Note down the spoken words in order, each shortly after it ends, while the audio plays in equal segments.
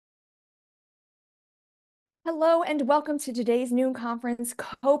Hello and welcome to today's noon conference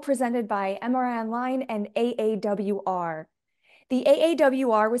co-presented by MRI Online and AAWR. The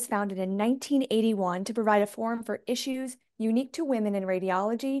AAWR was founded in 1981 to provide a forum for issues unique to women in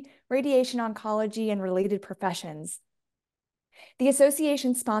radiology, radiation oncology, and related professions. The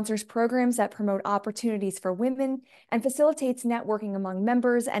association sponsors programs that promote opportunities for women and facilitates networking among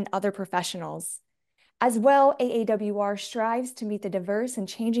members and other professionals. As well, AAWR strives to meet the diverse and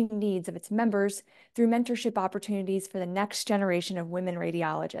changing needs of its members through mentorship opportunities for the next generation of women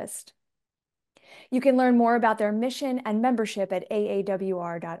radiologists. You can learn more about their mission and membership at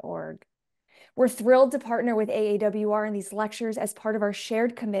aawr.org. We're thrilled to partner with AAWR in these lectures as part of our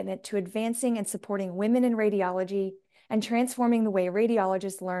shared commitment to advancing and supporting women in radiology and transforming the way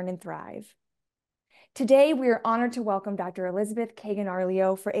radiologists learn and thrive. Today, we are honored to welcome Dr. Elizabeth Kagan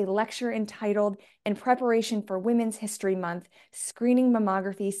Arleo for a lecture entitled In Preparation for Women's History Month, Screening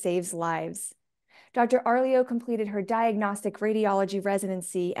Mammography Saves Lives. Dr. Arleo completed her diagnostic radiology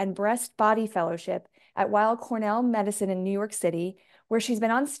residency and breast body fellowship at Weill Cornell Medicine in New York City, where she's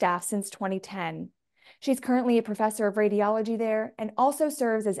been on staff since 2010. She's currently a professor of radiology there and also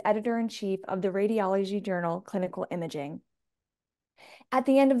serves as editor-in-chief of the radiology journal Clinical Imaging. At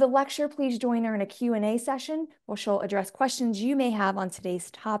the end of the lecture, please join her in a Q&A session where she'll address questions you may have on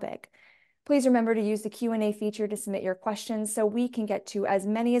today's topic. Please remember to use the Q&A feature to submit your questions so we can get to as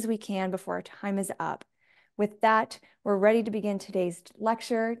many as we can before our time is up. With that, we're ready to begin today's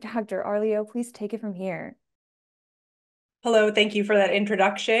lecture. Dr. Arleo, please take it from here. Hello, thank you for that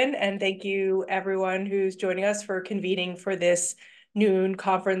introduction, and thank you everyone who's joining us for convening for this noon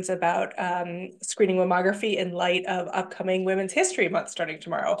conference about screening mammography in light of upcoming Women's History Month starting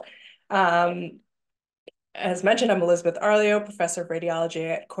tomorrow. As mentioned, I'm Elizabeth Arleo, professor of radiology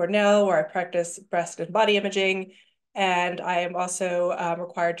at Cornell, where I practice breast and body imaging, and I am also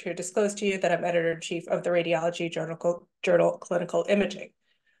required to disclose to you that I'm editor-in-chief of the Radiology Journal Clinical Imaging.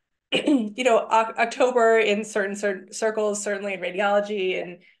 October in certain circles, certainly in radiology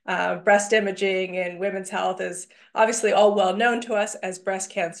and breast imaging and women's health, is obviously all well known to us as Breast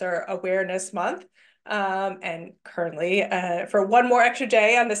Cancer Awareness Month. And currently, for one more extra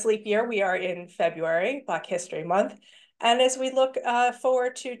day on this leap year, we are in February, Black History Month. And as we look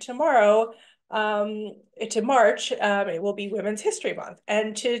forward to tomorrow, to March, it will be Women's History Month.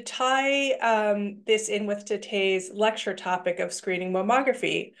 And to tie this in with today's lecture topic of screening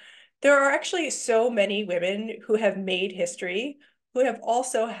mammography, there are actually so many women who have made history who have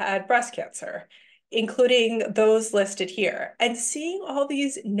also had breast cancer, including those listed here. And seeing all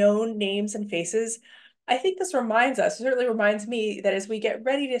these known names and faces, I think this certainly reminds me that as we get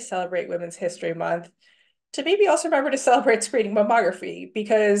ready to celebrate Women's History Month, to maybe also remember to celebrate screening mammography,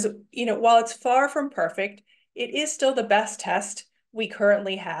 because, while it's far from perfect, it is still the best test we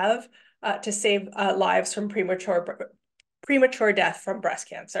currently have to save lives from premature death from breast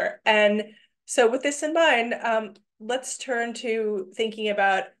cancer. And so with this in mind, let's turn to thinking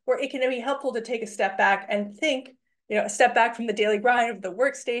about where it can be helpful to take a step back and think, a step back from the daily grind of the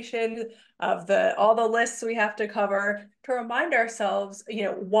workstation, of all the lists we have to cover, to remind ourselves,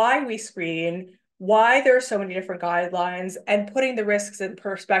 why we screen, why there are so many different guidelines, and putting the risks in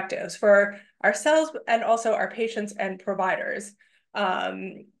perspectives for ourselves and also our patients and providers.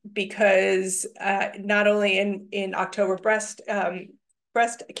 Because not only in October Breast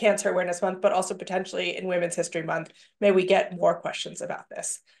Cancer Awareness Month, but also potentially in Women's History Month, may we get more questions about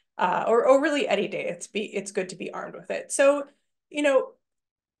this, or really any day. It's good to be armed with it. So,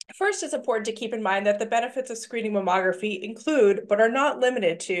 first, it's important to keep in mind that the benefits of screening mammography include, but are not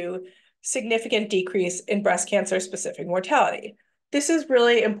limited to, significant decrease in breast cancer-specific mortality. This is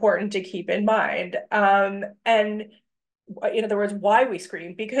really important to keep in mind. And in other words, why we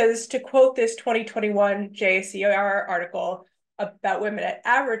screen, because to quote this 2021 JACR article about women at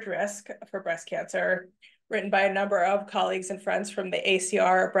average risk for breast cancer, written by a number of colleagues and friends from the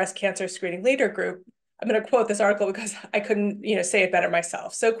ACR Breast Cancer Screening Leader Group, I'm going to quote this article because I couldn't, say it better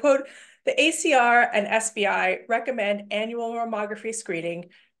myself. So, quote, the ACR and SBI recommend annual mammography screening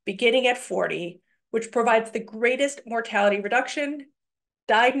beginning at 40, which provides the greatest mortality reduction,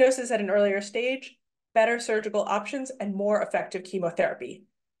 diagnosis at an earlier stage, better surgical options, and more effective chemotherapy.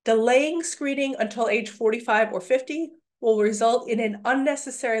 Delaying screening until age 45 or 50 will result in an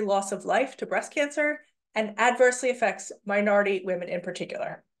unnecessary loss of life to breast cancer and adversely affects minority women in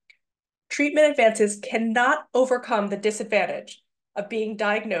particular. Treatment advances cannot overcome the disadvantage of being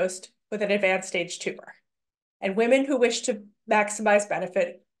diagnosed with an advanced stage tumor. And women who wish to maximize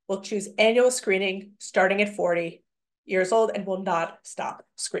benefit will choose annual screening starting at 40 years old and will not stop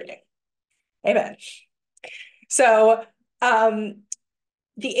screening. Amen. So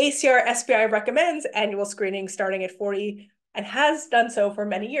The ACR SBI recommends annual screening starting at 40 and has done so for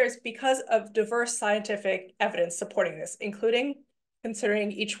many years because of diverse scientific evidence supporting this, including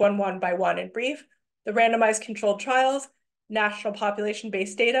considering each one by one in brief, the randomized controlled trials, national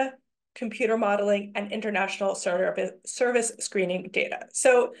population-based data, computer modeling, and international service screening data.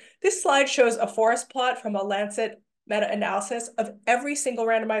 So this slide shows a forest plot from a Lancet meta-analysis of every single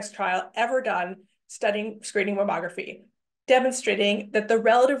randomized trial ever done studying screening mammography, demonstrating that the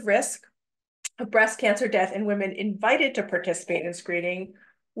relative risk of breast cancer death in women invited to participate in screening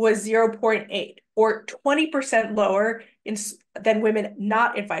was 0.8, or 20% lower than women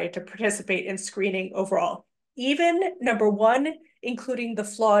not invited to participate in screening overall. Even number one, including the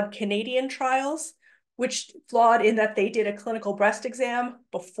flawed Canadian trials, which flawed in that they did a clinical breast exam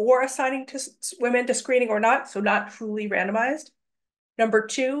before assigning women to screening or not, so not truly randomized. Number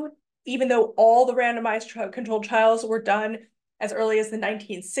two, even though all the randomized controlled trials were done as early as the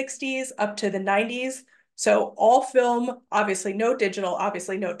 1960s up to the 90s, so all film, obviously no digital,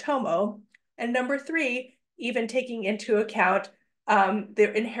 obviously no tomo. And number three, even taking into account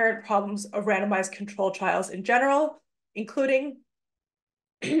the inherent problems of randomized controlled trials in general, including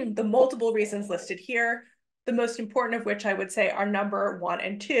the multiple reasons listed here, the most important of which I would say are number 1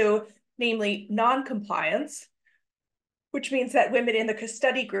 and 2, namely non-compliance, which means that women in the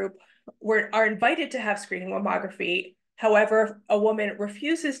study group are invited to have screening mammography. However, if a woman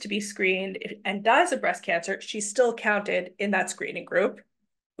refuses to be screened and dies of breast cancer, she's still counted in that screening group,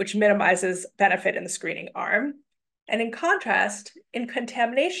 which minimizes benefit in the screening arm. And in contrast, in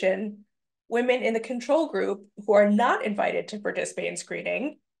contamination, women in the control group who are not invited to participate in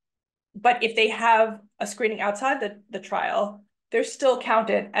screening, but if they have a screening outside the trial, they're still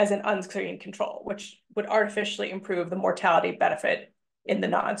counted as an unscreened control, which would artificially improve the mortality benefit in the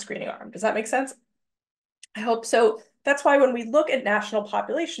non-screening arm. Does that make sense? I hope so. That's why when we look at national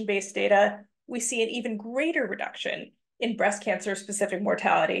population-based data, we see an even greater reduction in breast cancer-specific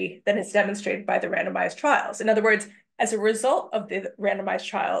mortality than is demonstrated by the randomized trials. In other words, as a result of the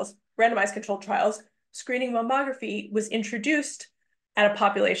randomized controlled trials, screening mammography was introduced at a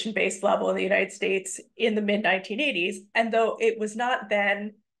population-based level in the United States in the mid-1980s. And though it was not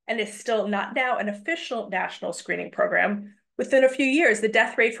then, and is still not now, an official national screening program, within a few years, the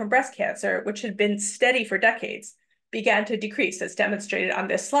death rate from breast cancer, which had been steady for decades, began to decrease, as demonstrated on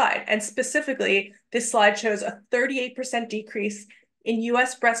this slide. And specifically, this slide shows a 38% decrease in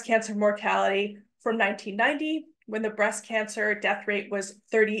US breast cancer mortality from 1990, when the breast cancer death rate was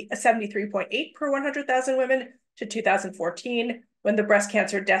 73.8 per 100,000 women, to 2014, when the breast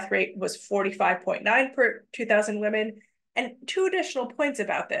cancer death rate was 45.9 per 2,000 women. And two additional points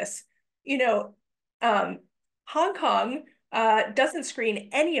about this. Hong Kong doesn't screen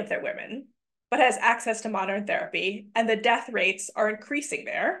any of their women, but has access to modern therapy, and the death rates are increasing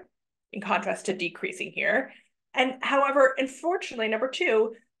there, in contrast to decreasing here. And however, unfortunately, number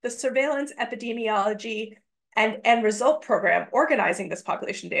two, the surveillance epidemiology and end result program organizing this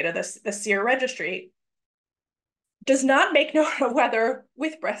population data, the SEER registry, does not make note of whether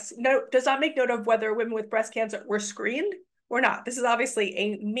women with breast cancer were screened or not. This is obviously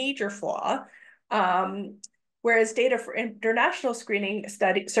a major flaw. Whereas data for international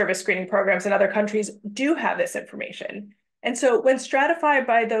service screening programs in other countries do have this information. And so when stratified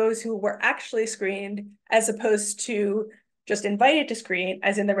by those who were actually screened, as opposed to just invited to screen,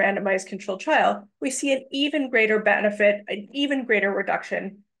 as in the randomized controlled trial, we see an even greater benefit, an even greater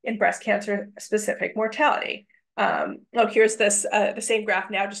reduction in breast cancer specific mortality. Here's the same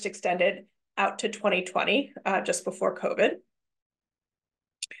graph now, just extended out to 2020, just before COVID.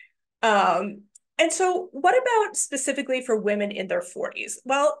 And so what about specifically for women in their 40s?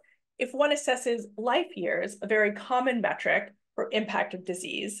 Well, if one assesses life years, a very common metric for impact of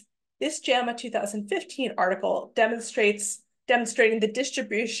disease, this JAMA 2015 article demonstrating the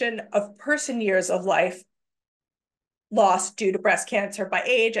distribution of person years of life lost due to breast cancer by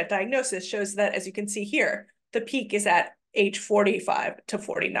age at diagnosis shows that, as you can see here, the peak is at age 45 to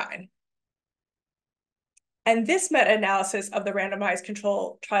 49. And this meta-analysis of the randomized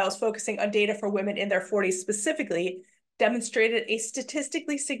control trials focusing on data for women in their 40s specifically demonstrated a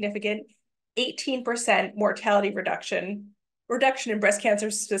statistically significant 18% mortality reduction in breast cancer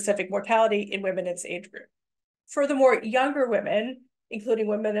specific mortality in women in this age group. Furthermore, younger women, including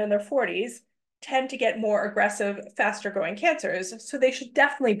women in their 40s, tend to get more aggressive, faster growing cancers, so they should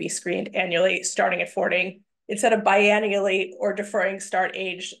definitely be screened annually starting at 40 instead of biannually or deferring start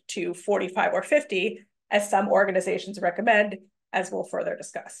age to 45 or 50, as some organizations recommend, as we'll further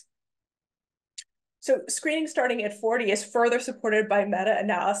discuss. So screening starting at 40 is further supported by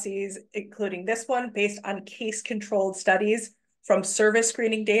meta-analyses, including this one, based on case-controlled studies from service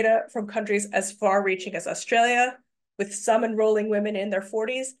screening data from countries as far-reaching as Australia, with some enrolling women in their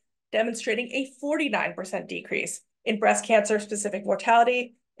 40s, demonstrating a 49% decrease in breast cancer-specific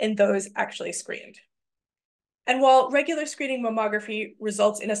mortality in those actually screened. And while regular screening mammography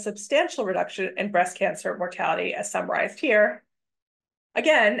results in a substantial reduction in breast cancer mortality, as summarized here,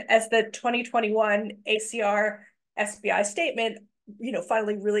 again, as the 2021 ACR SBI statement,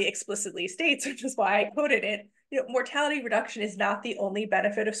 finally really explicitly states, which is why I quoted it, mortality reduction is not the only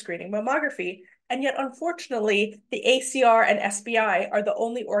benefit of screening mammography. And yet, unfortunately, the ACR and SBI are the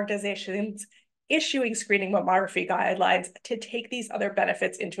only organizations issuing screening mammography guidelines to take these other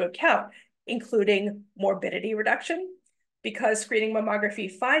benefits into account, including morbidity reduction, because screening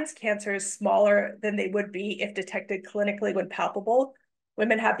mammography finds cancers smaller than they would be if detected clinically when palpable.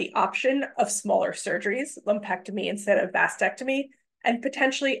 Women have the option of smaller surgeries, lumpectomy instead of mastectomy, and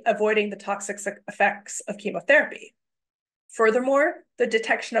potentially avoiding the toxic effects of chemotherapy. Furthermore, the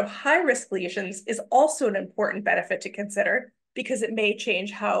detection of high-risk lesions is also an important benefit to consider because it may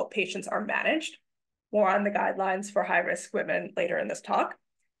change how patients are managed. More on the guidelines for high-risk women later in this talk.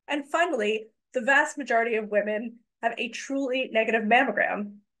 And finally, the vast majority of women have a truly negative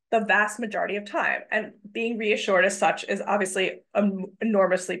mammogram the vast majority of time, and being reassured as such is obviously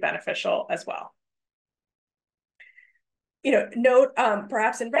enormously beneficial as well. Note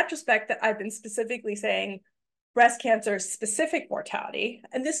perhaps in retrospect that I've been specifically saying breast cancer specific mortality,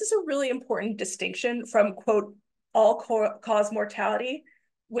 and this is a really important distinction from, quote, all-cause mortality,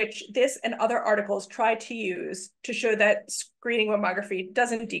 which this and other articles try to use to show that screening mammography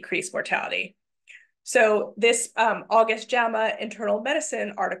doesn't decrease mortality. So this August JAMA Internal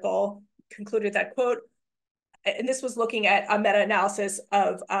Medicine article concluded that, quote, and this was looking at a meta-analysis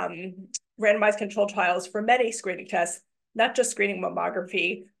of randomized controlled trials for many screening tests, not just screening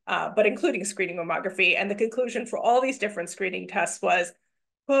mammography, but including screening mammography. And the conclusion for all these different screening tests was,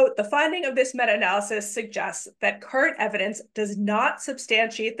 quote, the finding of this meta-analysis suggests that current evidence does not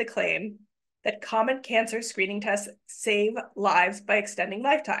substantiate the claim that common cancer screening tests save lives by extending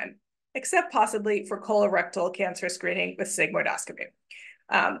lifetime, except possibly for colorectal cancer screening with sigmoidoscopy.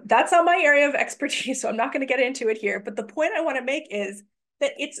 That's not my area of expertise, so I'm not going to get into it here. But the point I want to make is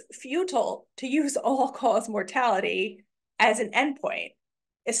that it's futile to use all-cause mortality as an endpoint,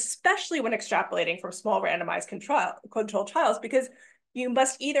 especially when extrapolating from small randomized controlled trials, because you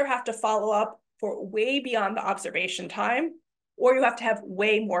must either have to follow up for way beyond the observation time, or you have to have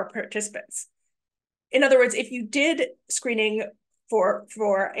way more participants. In other words, if you did screening for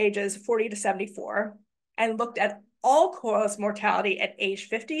ages 40 to 74 and looked at all-cause mortality at age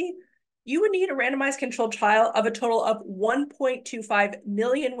 50, you would need a randomized controlled trial of a total of 1.25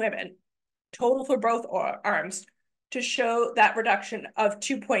 million women, total for both arms, to show that reduction of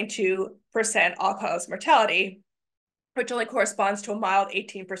 2.2% all-cause mortality, which only corresponds to a mild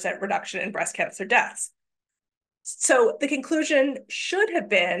 18% reduction in breast cancer deaths. So the conclusion should have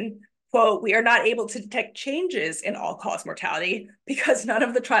been, quote, we are not able to detect changes in all-cause mortality because none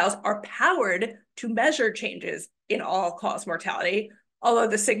of the trials are powered to measure changes in all-cause mortality, although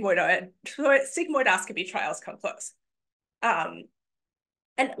the sigmoidoscopy trials come close. And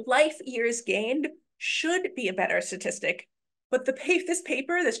life years gained should be a better statistic, but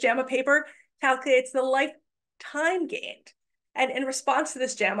this JAMA paper calculates the lifetime gained. And in response to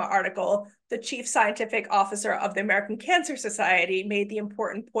this JAMA article, the chief scientific officer of the American Cancer Society made the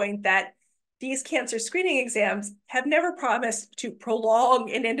important point that these cancer screening exams have never promised to prolong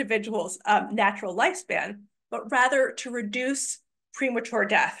an individual's natural lifespan, but rather to reduce premature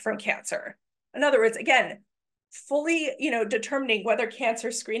death from cancer. In other words, again, fully determining whether cancer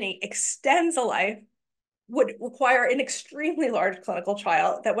screening extends a life would require an extremely large clinical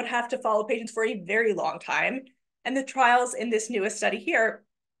trial that would have to follow patients for a very long time. And the trials in this newest study here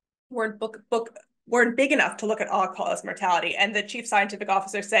weren't big enough to look at all-cause mortality. And the chief scientific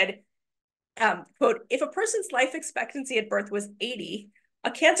officer said, quote, if a person's life expectancy at birth was 80,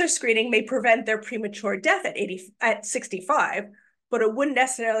 a cancer screening may prevent their premature death at 65, but it wouldn't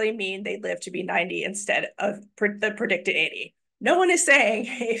necessarily mean they'd live to be 90 instead of the predicted 80. No one is saying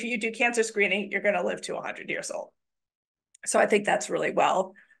if you do cancer screening, you're going to live to 100 years old. So I think that's really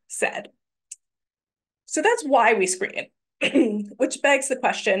well said. So that's why we screen, which begs the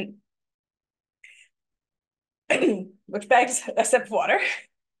question, which begs a sip of water.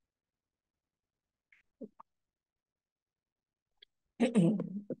 If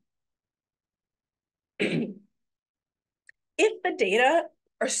the data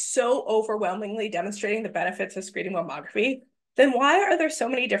are so overwhelmingly demonstrating the benefits of screening mammography, then why are there so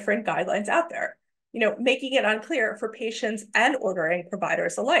many different guidelines out there, making it unclear for patients and ordering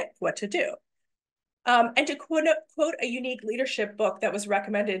providers alike what to do? And to quote a unique leadership book that was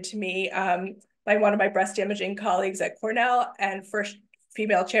recommended to me by one of my breast imaging colleagues at Cornell and first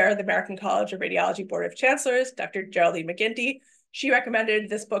female chair of the American College of Radiology Board of Chancellors, Dr. Geraldine McGinty, she recommended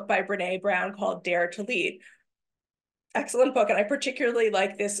this book by Brene Brown called Dare to Lead. Excellent book. And I particularly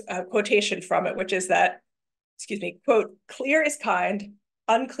like this quotation from it, which is that, excuse me, quote, "Clear is kind,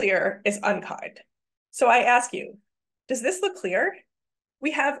 unclear is unkind." So I ask you, does this look clear?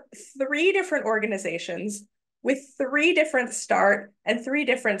 We have 3 different organizations with 3 different start and 3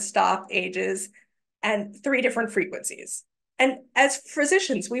 different stop ages and 3 different frequencies. And as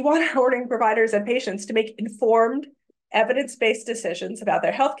physicians, we want our ordering providers and patients to make informed, evidence-based decisions about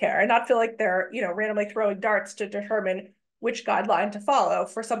their healthcare and not feel like they're, randomly throwing darts to determine which guideline to follow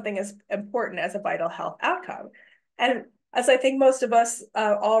for something as important as a vital health outcome. And as I think most of us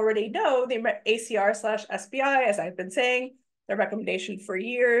already know, the ACR/SBI, as I've been saying, the recommendation for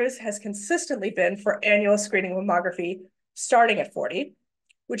years has consistently been for annual screening mammography starting at 40,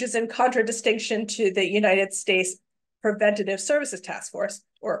 which is in contradistinction to the United States Preventative Services Task Force,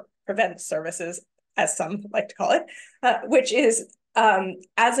 or Prevent Services, as some like to call it, which is,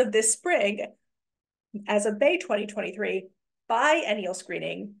 as of this spring, as of May 2023, biennial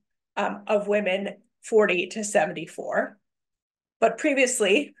screening of women 40 to 74. But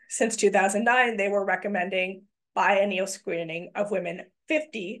previously, since 2009, they were recommending biennial screening of women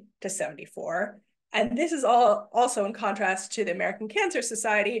 50 to 74. And this is all also in contrast to the American Cancer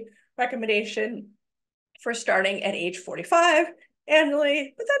Society recommendation for starting at age 45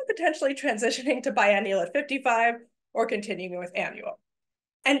 annually, but then potentially transitioning to biennial at 55 or continuing with annual.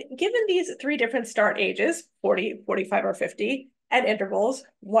 And given these 3 different start ages, 40, 45, or 50, and intervals,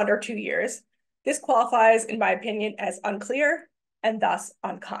 1 or 2 years, this qualifies, in my opinion, as unclear and thus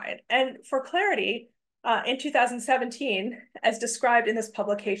unkind. And for clarity, in 2017, as described in this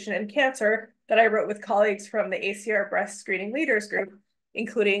publication in Cancer that I wrote with colleagues from the ACR Breast Screening Leaders Group,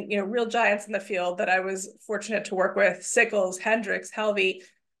 including real giants in the field that I was fortunate to work with, Sickles, Hendricks, Helvey,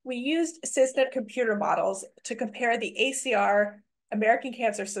 we used CISNET computer models to compare the ACR, American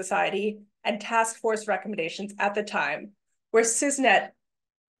Cancer Society, and task force recommendations at the time, where CISNET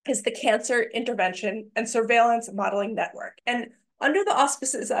is the Cancer Intervention and Surveillance Modeling Network. And under the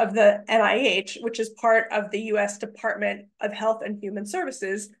auspices of the NIH, which is part of the US Department of Health and Human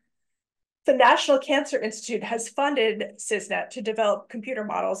Services, the National Cancer Institute has funded CISNET to develop computer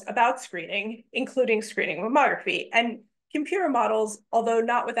models about screening, including screening mammography. And computer models, although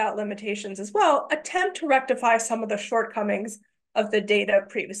not without limitations as well, attempt to rectify some of the shortcomings of the data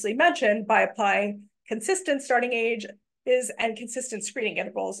previously mentioned by applying consistent starting ages and consistent screening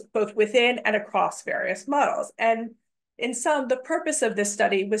intervals, both within and across various models. And in sum, the purpose of this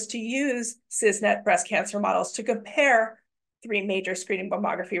study was to use CISNET breast cancer models to compare 3 major screening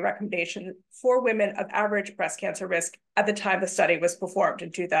mammography recommendations for women of average breast cancer risk at the time the study was performed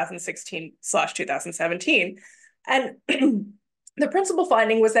in 2016/2017. And the principal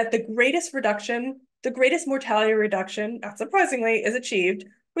finding was that the greatest mortality reduction, not surprisingly, is achieved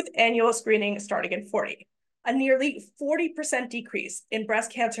with annual screening starting at 40. A nearly 40% decrease in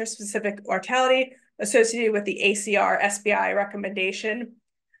breast cancer-specific mortality associated with the ACR-SBI recommendation,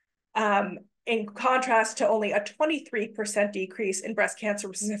 in contrast to only a 23% decrease in breast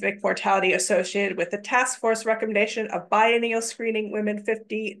cancer-specific mortality associated with the task force recommendation of biennial screening women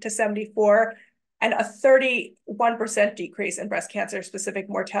 50 to 74, and a 31% decrease in breast cancer-specific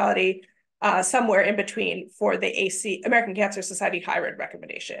mortality somewhere in between for the American Cancer Society high-risk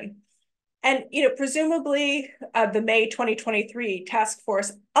recommendation. And presumably the May 2023 task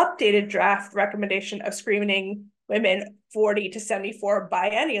force updated draft recommendation of screening women 40 to 74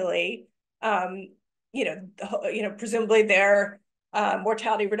 biennially, presumably their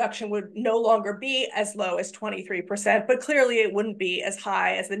mortality reduction would no longer be as low as 23%, but clearly it wouldn't be as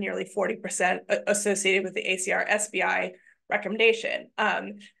high as the nearly 40% associated with the ACR-SBI recommendation.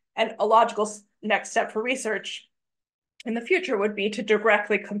 And a logical next step for research in the future would be to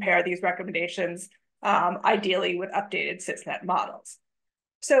directly compare these recommendations, ideally with updated CISNET models.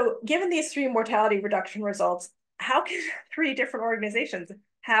 So given these 3 mortality reduction results, how can 3 different organizations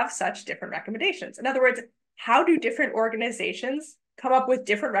have such different recommendations? In other words, how do different organizations come up with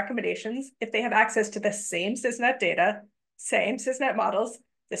different recommendations if they have access to the same CISNET data, same CISNET models,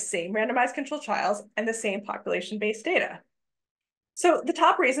 the same randomized controlled trials, and the same population-based data? So the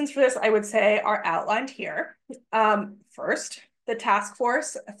top reasons for this, I would say, are outlined here. First, the task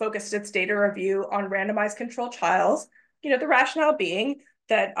force focused its data review on randomized controlled trials, the rationale being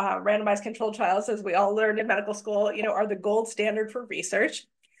that randomized controlled trials, as we all learned in medical school, are the gold standard for research.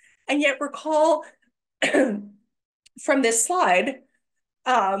 And yet recall from this slide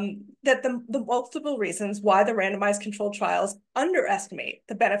that the multiple reasons why the randomized controlled trials underestimate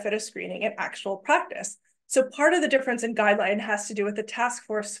the benefit of screening in actual practice. So part of the difference in guideline has to do with the task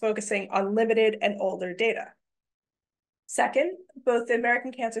force focusing on limited and older data. Second, both the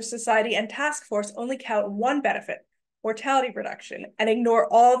American Cancer Society and task force only count one benefit, mortality reduction, and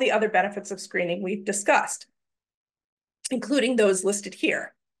ignore all the other benefits of screening we've discussed, including those listed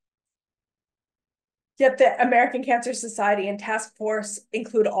here. Yet the American Cancer Society and task force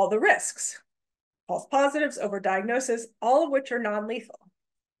include all the risks, false positives, overdiagnosis, all of which are non-lethal.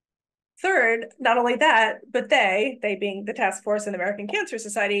 Third, not only that, but they being the task force and the American Cancer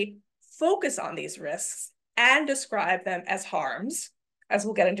Society, focus on these risks and describe them as harms, as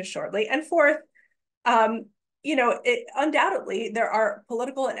we'll get into shortly. And fourth, undoubtedly, there are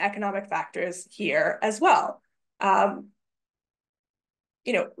political and economic factors here as well.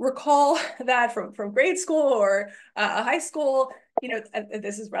 Recall that from grade school or high school,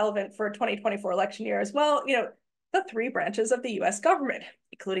 this is relevant for 2024 election year as well, the three branches of the US government,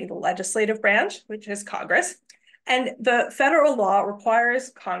 including the legislative branch, which is Congress. And the federal law requires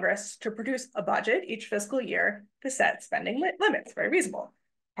Congress to produce a budget each fiscal year to set spending limits, very reasonable.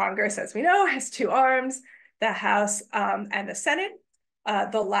 Congress, as we know, has two arms, the House and the Senate,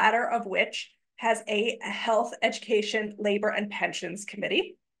 the latter of which has a Health, Education, Labor, and Pensions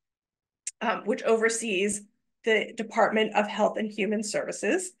Committee, which oversees the Department of Health and Human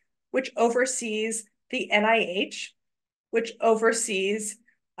Services, which oversees the NIH, which oversees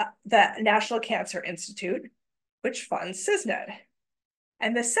the National Cancer Institute, which funds CISNED.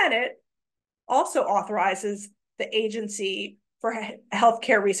 And the Senate also authorizes the Agency for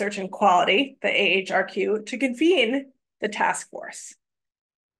Healthcare Research and Quality, the AHRQ, to convene the task force.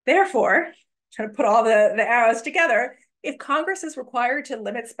 Therefore, trying to put all the arrows together, if Congress is required to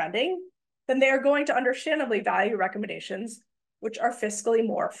limit spending, then they are going to understandably value recommendations which are fiscally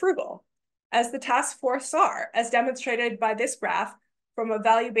more frugal, as the task force are, as demonstrated by this graph from a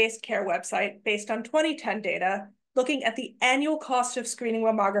value-based care website based on 2010 data, looking at the annual cost of screening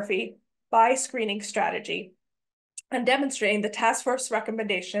mammography by screening strategy, and demonstrating the task force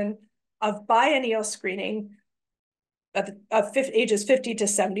recommendation of biennial screening of ages 50 to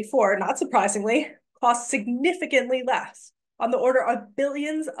 74, not surprisingly, costs significantly less, on the order of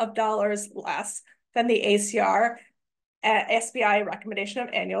billions of dollars less than the ACR SBI recommendation of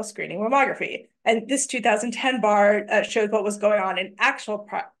annual screening mammography. And this 2010 bar shows what was going on in actual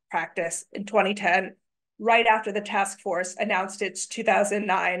practice in 2010, right after the task force announced its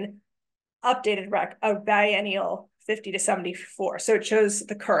 2009 updated rec of biennial 50 to 74. So it shows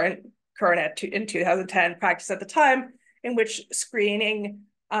the current in 2010 practice at the time, in which screening,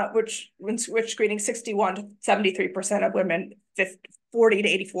 which screening 61 to 73% of women, 40 to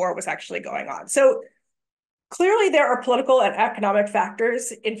 84 was actually going on. So clearly there are political and economic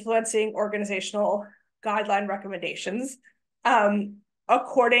factors influencing organizational guideline recommendations,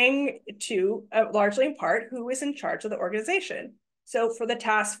 according to, largely in part, who is in charge of the organization. So for the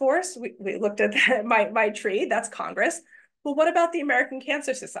task force, we looked at my tree, that's Congress. But what about the American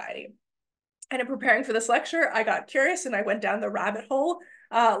Cancer Society? And in preparing for this lecture, I got curious and I went down the rabbit hole,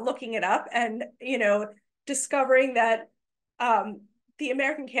 looking it up and, discovering that the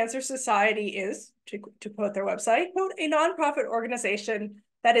American Cancer Society is, to quote their website, quote, a nonprofit organization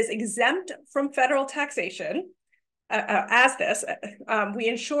that is exempt from federal taxation. We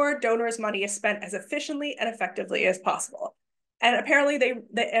ensure donors' money is spent as efficiently and effectively as possible. And apparently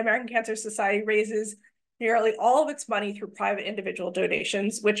the American Cancer Society raises nearly all of its money through private individual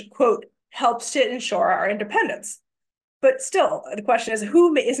donations, which, quote, helps to ensure our independence. But still, the question is,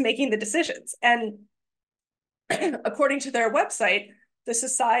 who is making the decisions? And according to their website,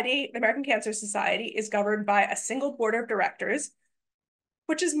 the American Cancer Society is governed by a single board of directors,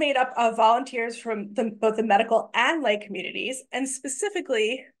 which is made up of volunteers from both the medical and lay communities. And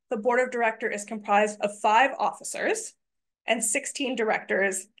specifically, the board of directors is comprised of 5 officers and 16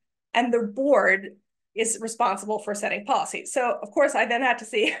 directors, and the board is responsible for setting policy. So of course, I then had to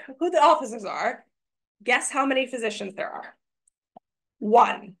see who the officers are. Guess how many physicians there are?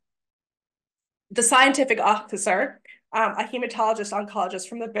 1. The scientific officer, a hematologist oncologist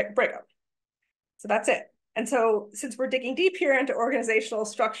from the Brigham. So that's it. And so since we're digging deep here into organizational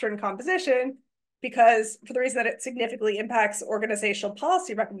structure and composition, because for the reason that it significantly impacts organizational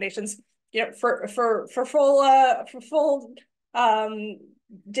policy recommendations, for full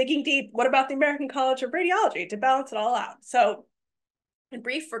digging deep, what about the American College of Radiology to balance it all out? So in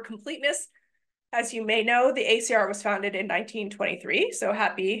brief, for completeness, as you may know, the ACR was founded in 1923, so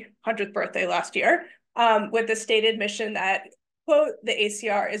happy 100th birthday last year, with the stated mission that, quote, the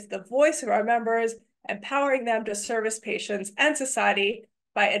ACR is the voice of our members, empowering them to service patients and society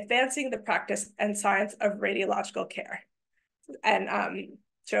by advancing the practice and science of radiological care. And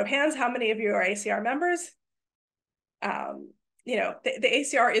show of hands, how many of you are ACR members? You know, the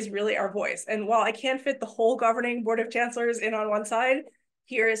ACR is really our voice. And while I can't fit the whole governing board of chancellors in on one side,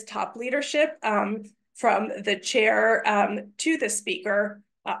 here is top leadership from the chair to the speaker.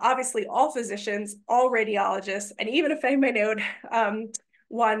 Obviously, all physicians, all radiologists, and even if I may note,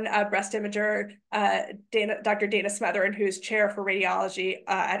 one breast imager, Dr. Dana Smetherin, who's chair for radiology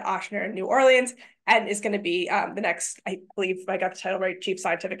at Ochsner in New Orleans, and is going to be the next, I believe, if I got the title right, Chief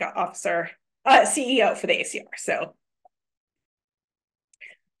Scientific Officer, CEO for the ACR.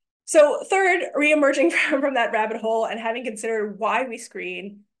 So third, re-emerging from that rabbit hole and having considered why we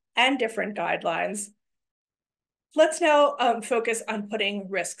screen and different guidelines, let's now focus on putting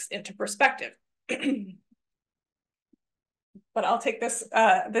risks into perspective. But I'll take this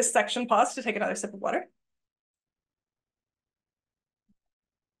section pause to take another sip of water.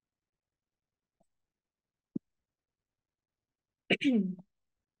 And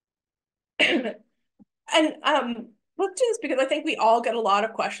let's do this because I think we all get a lot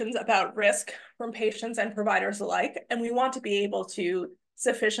of questions about risk from patients and providers alike, and we want to be able to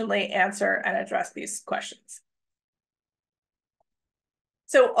sufficiently answer and address these questions.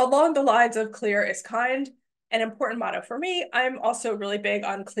 So along the lines of clear is kind, an important motto for me, I'm also really big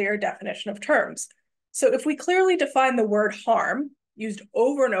on clear definition of terms. So if we clearly define the word harm, used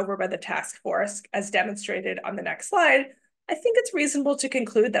over and over by the task force, as demonstrated on the next slide, I think it's reasonable to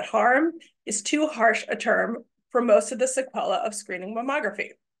conclude that harm is too harsh a term for most of the sequelae of screening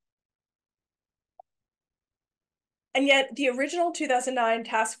mammography. And yet the original 2009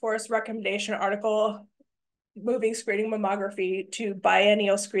 task force recommendation article moving screening mammography to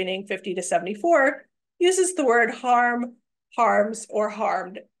biennial screening 50 to 74 uses the word harm, harms, or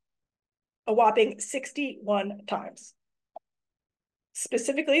harmed a whopping 61 times.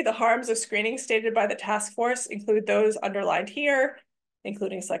 Specifically, the harms of screening stated by the task force include those underlined here,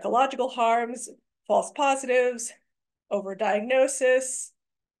 including psychological harms, false positives, overdiagnosis,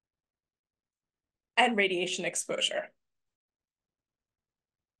 and radiation exposure.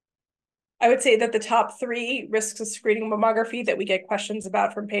 I would say that the top 3 risks of screening mammography that we get questions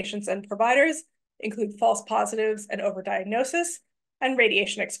about from patients and providers include false positives and overdiagnosis and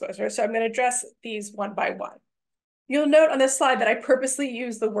radiation exposure. So I'm going to address these one by one. You'll note on this slide that I purposely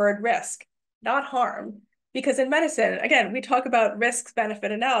use the word risk, not harm, because in medicine, again, we talk about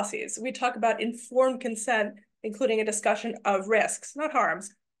risks-benefit analyses. We talk about informed consent, including a discussion of risks, not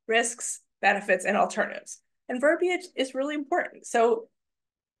harms, risks, benefits, and alternatives. And verbiage is really important. So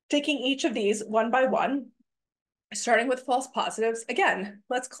taking each of these one by one, starting with false positives, again,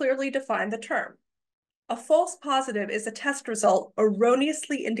 let's clearly define the term. A false positive is a test result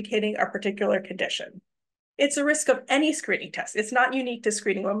erroneously indicating a particular condition. It's a risk of any screening test. It's not unique to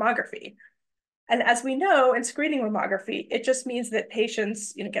screening mammography. And as we know, in screening mammography, it just means that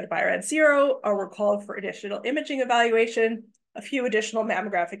patients get a BI-RADS 0 or were called for additional imaging evaluation, a few additional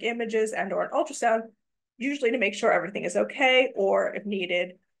mammographic images and or an ultrasound, usually to make sure everything is okay, or if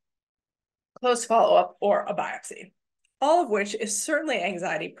needed, close follow-up or a biopsy. All of which is certainly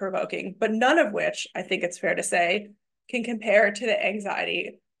anxiety provoking, but none of which, I think it's fair to say, can compare to the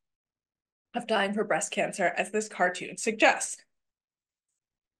anxiety of dying for breast cancer as this cartoon suggests.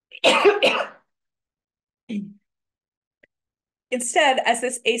 Instead, as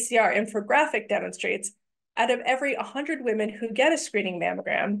this ACR infographic demonstrates, out of every 100 women who get a screening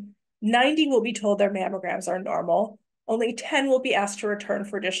mammogram, 90 will be told their mammograms are normal. Only 10 will be asked to return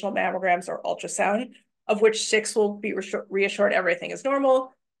for additional mammograms or ultrasound, of which 6 will be reassured everything is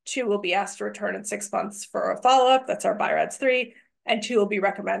normal. 2 will be asked to return in 6 months for a follow-up, that's our BI-RADS 3, and 2 will be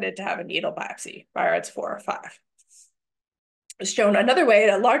recommended to have a needle biopsy, BI-RADS 4 or 5. Shown another way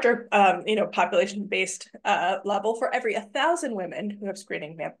at a larger population-based level, for every 1,000 women who have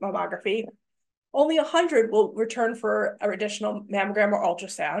screening mammography, only 100 will return for an additional mammogram or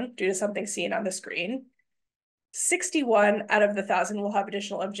ultrasound due to something seen on the screen. 61 out of the 1,000 will have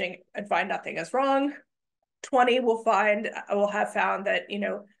additional imaging and find nothing is wrong. 20 will have found that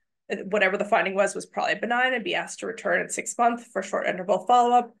whatever the finding was probably benign and be asked to return in 6 months for short interval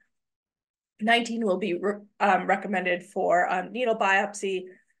follow-up. 19 will be recommended for needle biopsy,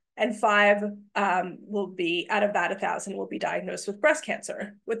 and 5 will be, out of that 1,000, will be diagnosed with breast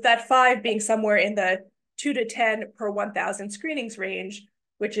cancer, with that 5 being somewhere in the 2 to 10 per 1,000 screenings range,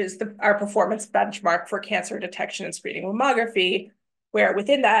 which is our performance benchmark for cancer detection and screening mammography, where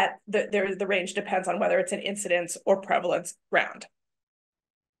within that, the range depends on whether it's an incidence or prevalence round.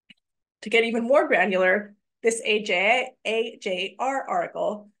 To get even more granular, this AJR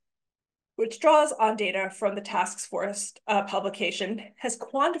article, which draws on data from the task force publication, has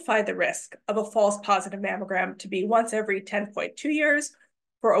quantified the risk of a false positive mammogram to be once every 10.2 years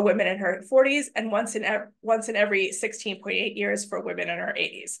for a woman in her 40s and once in every 16.8 years for women in her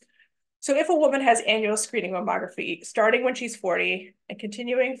 80s. So if a woman has annual screening mammography starting when she's 40 and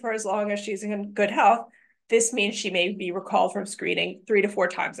continuing for as long as she's in good health, this means she may be recalled from screening 3 to 4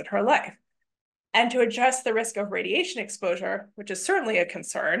 times in her life. And to address the risk of radiation exposure, which is certainly a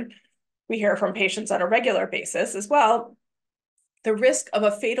concern, we hear from patients on a regular basis as well, the risk of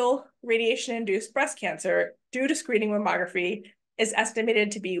a fatal radiation-induced breast cancer due to screening mammography is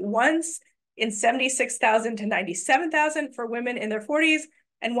estimated to be once in 76,000 to 97,000 for women in their 40s,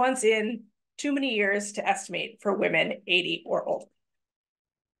 and once in too many years to estimate for women 80 or older.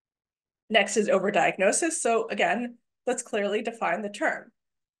 Next is overdiagnosis. So again, let's clearly define the term.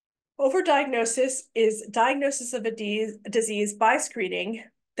 Overdiagnosis is diagnosis of a disease by screening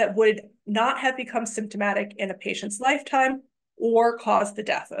that would not have become symptomatic in a patient's lifetime or cause the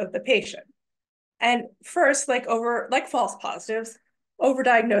death of the patient. And first, like false positives,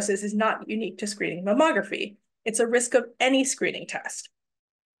 overdiagnosis is not unique to screening mammography. It's a risk of any screening test.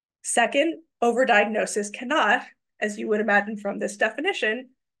 Second, overdiagnosis cannot, as you would imagine from this definition,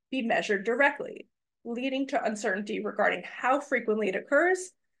 be measured directly, leading to uncertainty regarding how frequently it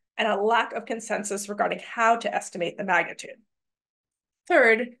occurs and a lack of consensus regarding how to estimate the magnitude.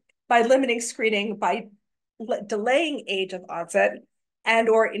 Third, by limiting screening by delaying age of onset and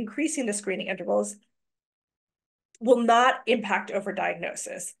or increasing the screening intervals will not impact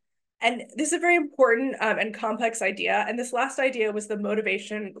overdiagnosis. And this is a very important and complex idea. And this last idea was the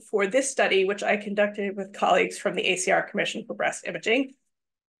motivation for this study, which I conducted with colleagues from the ACR Commission for Breast Imaging,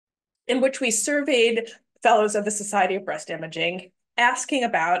 in which we surveyed fellows of the Society of Breast Imaging, asking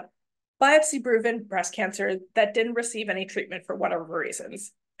about biopsy-proven breast cancer that didn't receive any treatment for whatever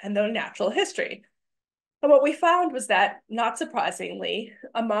reasons, and no natural history. And what we found was that, not surprisingly,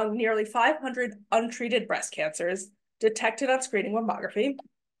 among nearly 500 untreated breast cancers detected on screening mammography,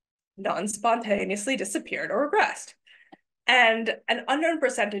 none spontaneously disappeared or regressed. And an unknown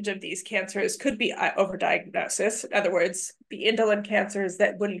percentage of these cancers could be overdiagnosis. In other words, the indolent cancers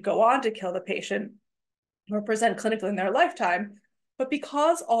that wouldn't go on to kill the patient or present clinically in their lifetime. But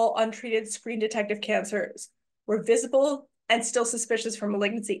because all untreated screen-detected cancers were visible and still suspicious for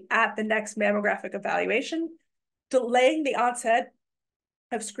malignancy at the next mammographic evaluation, delaying the onset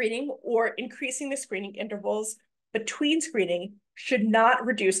of screening or increasing the screening intervals between screening should not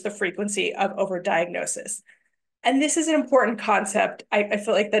reduce the frequency of overdiagnosis. And this is an important concept. I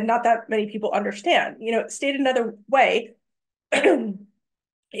feel like that not that many people understand. Stated another way,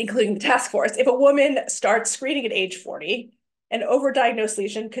 including the task force, if a woman starts screening at age 40, an overdiagnosed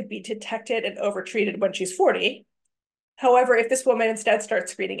lesion could be detected and overtreated when she's 40. However, if this woman instead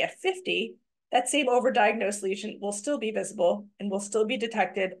starts screening at 50, that same overdiagnosed lesion will still be visible and will still be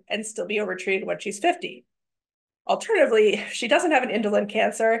detected and still be overtreated when she's 50. Alternatively, if she doesn't have an indolent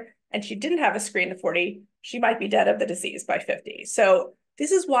cancer and she didn't have a screen at 40, she might be dead of the disease by 50. So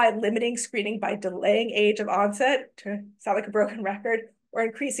this is why limiting screening by delaying age of onset, to sound like a broken record, or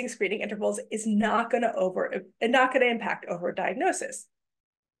increasing screening intervals is not going to impact overdiagnosis.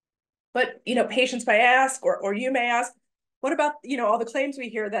 But patients may ask, or you may ask, what about all the claims we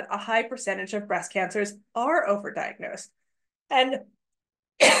hear that a high percentage of breast cancers are overdiagnosed? And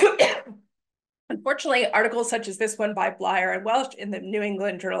unfortunately, articles such as this one by Blyer and Welch in the New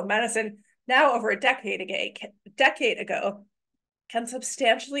England Journal of Medicine, now over a decade ago, can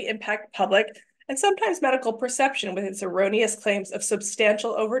substantially impact public and sometimes medical perception with its erroneous claims of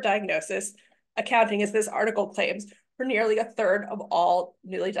substantial overdiagnosis, accounting, as this article claims, for nearly a third of all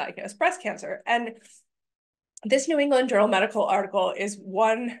newly diagnosed breast cancer. And this New England Journal Medical article is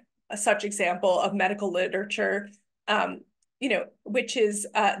one such example of medical literature, which is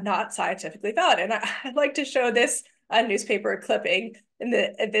not scientifically valid. And I'd like to show this newspaper clipping in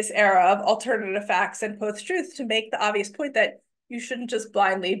this era of alternative facts and post-truth to make the obvious point that you shouldn't just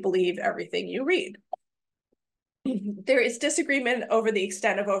blindly believe everything you read. There is disagreement over the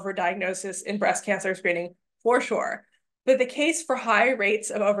extent of overdiagnosis in breast cancer screening, for sure. But the case for high rates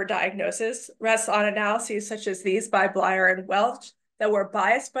of overdiagnosis rests on analyses such as these by Blyer and Welch that were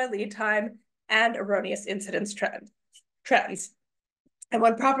biased by lead time and erroneous incidence trends. And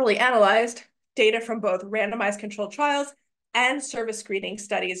when properly analyzed, data from both randomized controlled trials and service screening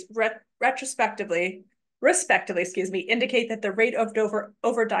studies respectively, indicate that the rate of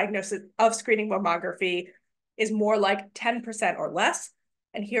overdiagnosis of screening mammography is more like 10% or less.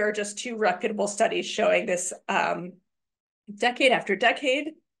 And here are just two reputable studies showing this decade after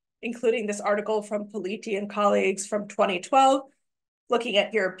decade, including this article from Politi and colleagues from 2012, looking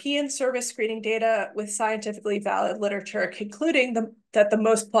at European service screening data with scientifically valid literature, concluding that the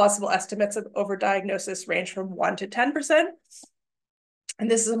most plausible estimates of overdiagnosis range from 1 to 10%.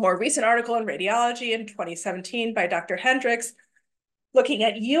 And this is a more recent article in Radiology in 2017 by Dr. Hendricks, looking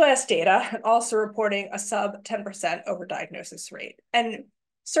at US data and also reporting a sub 10% overdiagnosis rate. And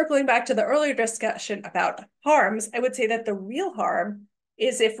circling back to the earlier discussion about harms, I would say that the real harm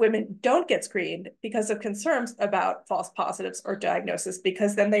is if women don't get screened because of concerns about false positives or diagnosis,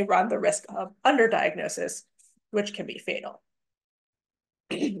 because then they run the risk of underdiagnosis, which can be fatal.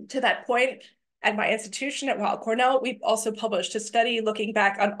 To that point, at my institution at Weill Cornell, we've also published a study looking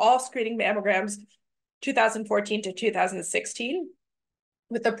back on all screening mammograms 2014 to 2016,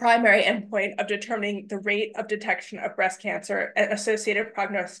 with the primary endpoint of determining the rate of detection of breast cancer and associated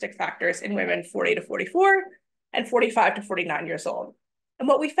prognostic factors in women 40 to 44 and 45 to 49 years old. And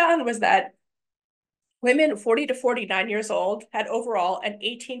what we found was that women 40 to 49 years old had overall an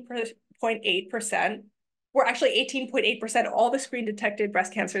 18.8%, were actually 18.8% of all the screen detected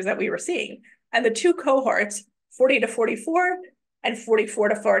breast cancers that we were seeing. And the two cohorts, 40 to 44 and 44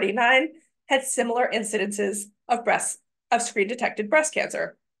 to 49, had similar incidences of screen detected breast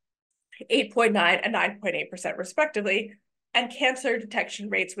cancer, 8.9 and 9.8% respectively, and cancer detection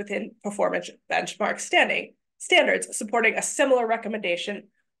rates within performance benchmark standards, supporting a similar recommendation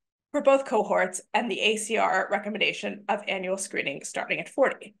for both cohorts and the ACR recommendation of annual screening starting at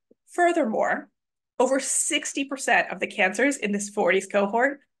 40. Furthermore, over 60% of the cancers in this 40s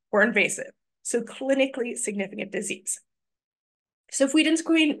cohort were invasive, so clinically significant disease. So if we didn't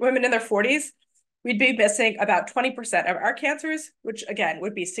screen women in their 40s, we'd be missing about 20% of our cancers, which again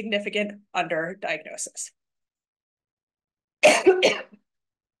would be significant underdiagnosis.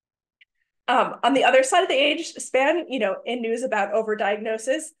 On the other side of the age span, in news about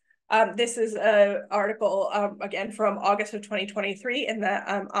overdiagnosis, this is an article, again, from August of 2023 in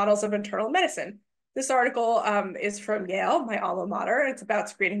the Annals of Internal Medicine. This article is from Yale, my alma mater. It's about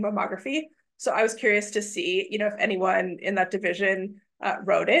screening mammography. So I was curious to see, if anyone in that division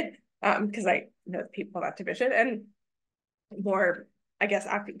wrote it, because I know the people in that division, and more, I guess,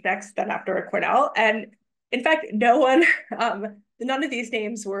 after Cornell. And in fact, no one, none of these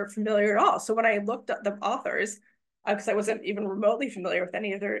names were familiar at all. So when I looked at the authors, because I wasn't even remotely familiar with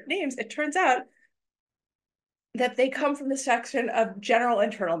any of their names, it turns out that they come from the section of general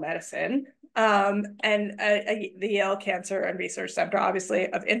internal medicine, and the Yale Cancer and Research Center, obviously,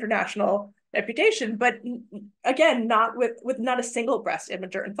 of international reputation, but again, not with not a single breast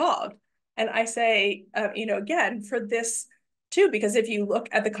imager involved. And I say, again, for this too, because if you look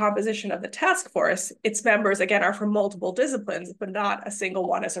at the composition of the task force, its members, again, are from multiple disciplines, but not a single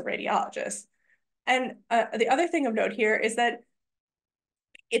one as a radiologist. And the other thing of note here is that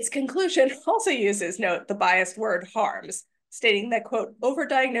its conclusion also uses, note, the biased word harms, stating that, quote,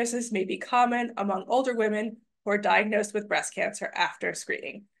 overdiagnosis may be common among older women who are diagnosed with breast cancer after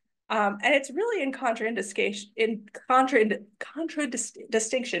screening. And it's really in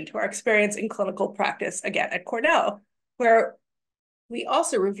contradistinction to our experience in clinical practice, again, at Cornell, where we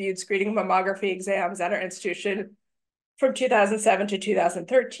also reviewed screening mammography exams at our institution from 2007 to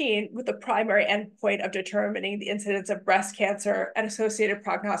 2013 with the primary endpoint of determining the incidence of breast cancer and associated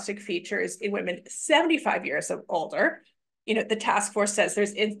prognostic features in women 75 years or older. The task force says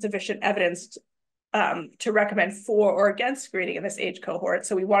there's insufficient evidence to recommend for or against screening in this age cohort.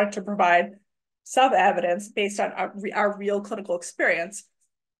 So we wanted to provide some evidence based on our real clinical experience,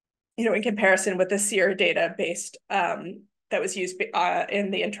 in comparison with the SEER data based that was used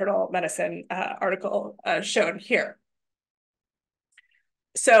in the internal medicine article shown here.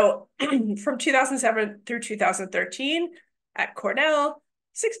 So from 2007 through 2013 at Cornell,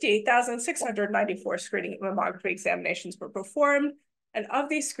 68,694 screening mammography examinations were performed. And of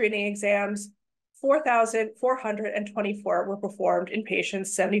these screening exams, 4,424 were performed in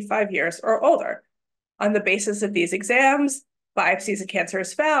patients 75 years or older. On the basis of these exams, biopsies of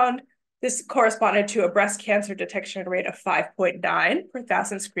cancers found, this corresponded to a breast cancer detection rate of 5.9 per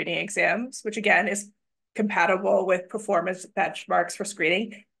 1,000 screening exams, which again is compatible with performance benchmarks for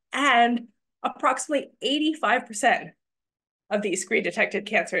screening, and approximately 85% of these screen detected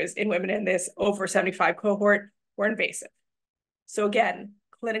cancers in women in this over 75 cohort were invasive. So again,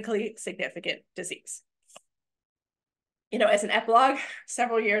 clinically significant disease. As an epilogue,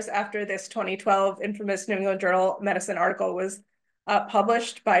 several years after this 2012 infamous New England Journal of Medicine article was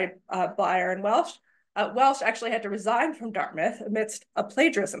published by Blyer and Welsh, Welsh actually had to resign from Dartmouth amidst a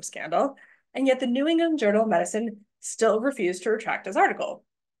plagiarism scandal, and yet the New England Journal of Medicine still refused to retract his article.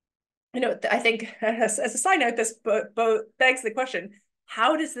 I think as a side note, this begs the question,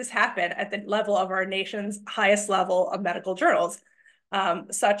 how does this happen at the level of our nation's highest level of medical journals?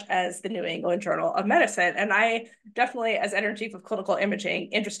 such as the New England Journal of Medicine. And I definitely, as editor chief of clinical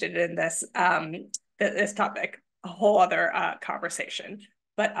imaging, interested in this, this topic, a whole other conversation.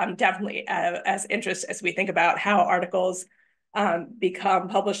 But I'm definitely as interested as we think about how articles become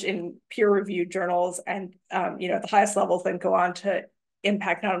published in peer-reviewed journals and, you know, at the highest levels then go on to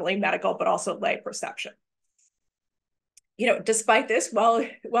impact not only medical, but also lay perception. You know, despite this,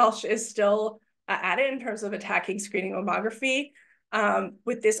 Welsh is still at it in terms of attacking screening mammography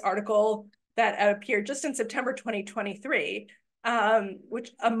with this article that appeared just in September 2023, which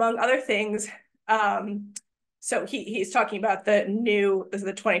among other things, so he's talking about this is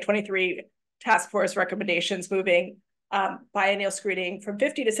the 2023 task force recommendations moving biennial screening from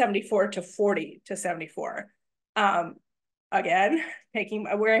 50 to 74 to 40 to 74. Again,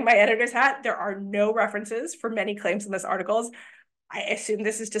 wearing my editor's hat, there are no references for many claims in this articles. I assume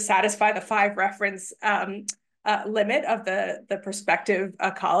this is to satisfy the 5 reference limit of the perspective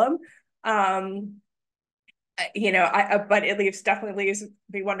column. You know, but it definitely leaves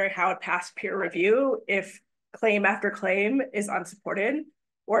me wondering how it passed peer review if claim after claim is unsupported,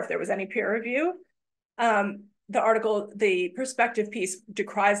 or if there was any peer review. The perspective piece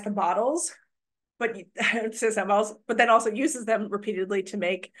decries the models, but then also uses them repeatedly to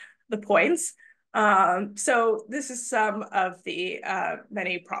make the points. So this is some of the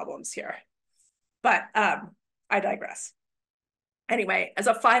many problems here, but I digress. Anyway, as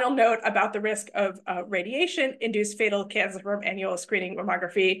a final note about the risk of radiation-induced fatal cancer from annual screening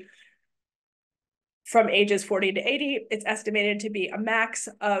mammography from ages 40 to 80, it's estimated to be a max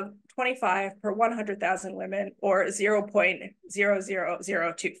of 25 per 100,000 women, or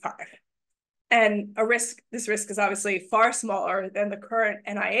 0.00025. And this risk is obviously far smaller than the current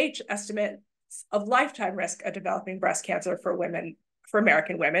NIH estimate of lifetime risk of developing breast cancer for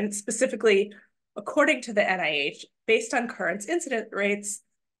American women. Specifically, according to the NIH, based on current incidence rates,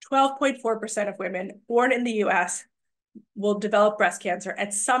 12.4% of women born in the US will develop breast cancer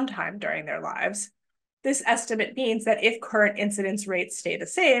at some time during their lives. This estimate means that if current incidence rates stay the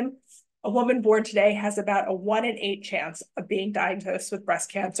same, a woman born today has about a 1 in 8 chance of being diagnosed with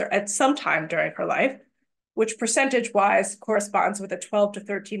breast cancer at some time during her life, which percentage-wise corresponds with a 12 to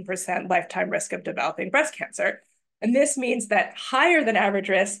 13% lifetime risk of developing breast cancer. And this means that higher than average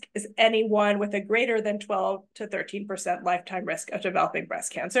risk is anyone with a greater than 12 to 13% lifetime risk of developing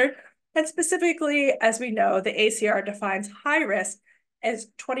breast cancer. And specifically, as we know, the ACR defines high risk as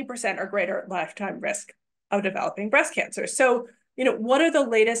 20% or greater lifetime risk of developing breast cancer. So, you know, what are the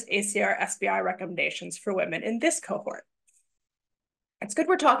latest ACR SBI recommendations for women in this cohort? It's good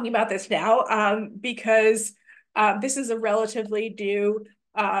we're talking about this now because this is a relatively new,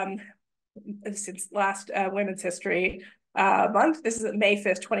 since last Women's History Month. This is a May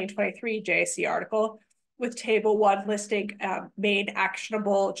 5th, 2023 JAC article with Table 1 listing main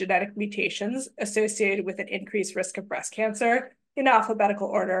actionable genetic mutations associated with an increased risk of breast cancer in alphabetical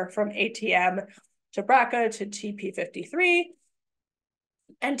order from ATM to BRCA to TP53.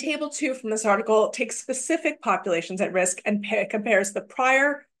 And Table 2 from this article takes specific populations at risk and compares the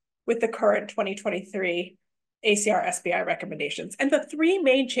prior with the current 2023 ACR SBI recommendations. And the 3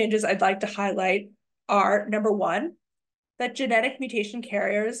 main changes I'd like to highlight are, number 1, that genetic mutation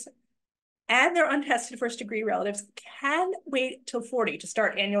carriers and their untested first-degree relatives can wait till 40 to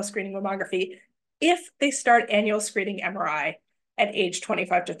start annual screening mammography if they start annual screening MRI at age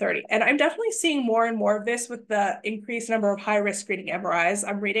 25 to 30. And I'm definitely seeing more and more of this with the increased number of high-risk screening MRIs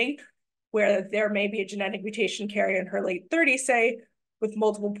I'm reading, where there may be a genetic mutation carrier in her late 30s, say, with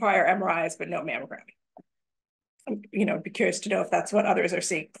multiple prior MRIs, but no mammogram. You know, I'd be curious to know if that's what others are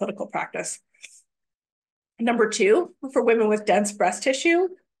seeing in clinical practice. Number 2, for women with dense breast tissue,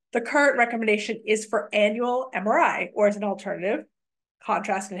 the current recommendation is for annual MRI, or as an alternative,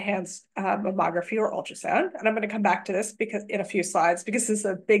 contrast-enhanced mammography or ultrasound. And I'm going to come back to this because in a few slides, because this is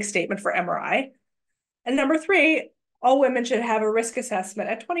a big statement for MRI. And number 3, all women should have a risk assessment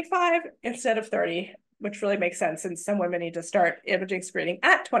at 25 instead of 30, which really makes sense since some women need to start imaging screening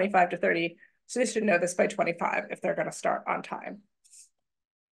at 25 to 30. So they should know this by 25 if they're going to start on time.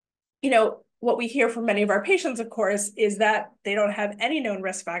 You know, what we hear from many of our patients, of course, is that they don't have any known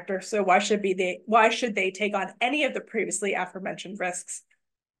risk factors. So why should they take on any of the previously aforementioned risks?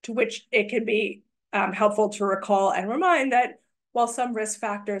 To which it can be helpful to recall and remind that while some risk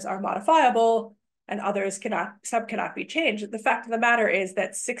factors are modifiable and others cannot be changed, the fact of the matter is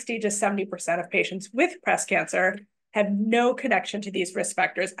that 60 to 70% of patients with breast cancer have no connection to these risk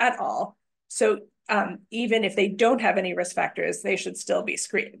factors at all. So even if they don't have any risk factors, they should still be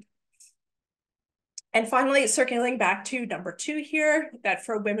screened. And finally, circling back to number 2 here, that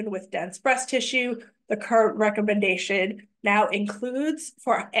for women with dense breast tissue, the current recommendation now includes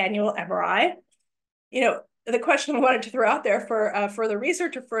for annual MRI. You know, the question I wanted to throw out there for further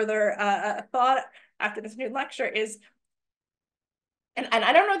research or further thought after this new lecture is, and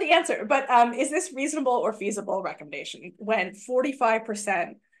I don't know the answer, but is this reasonable or feasible recommendation when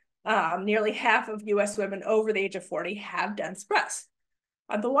 45%, nearly half of US women over the age of 40 have dense breasts?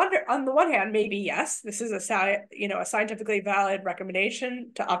 On the one hand, maybe yes, this is a scientifically valid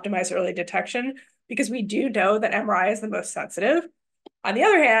recommendation to optimize early detection because we do know that MRI is the most sensitive. On the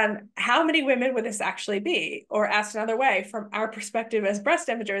other hand, how many women would this actually be? Or asked another way, from our perspective as breast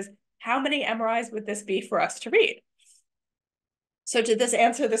imagers, how many MRIs would this be for us to read? So did this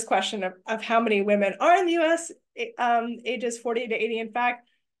answer this question of how many women are in the US ages 40 to 80, in fact?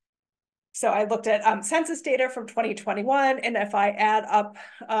 So I looked at census data from 2021, and if I add up,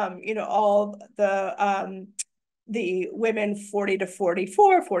 all the women 40 to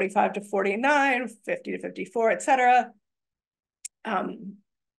 44, 45 to 49, 50 to 54, et cetera,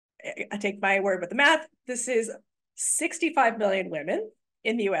 I take my word with the math. This is 65 million women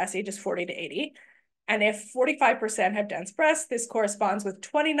in the US ages 40 to 80. And if 45% have dense breasts, this corresponds with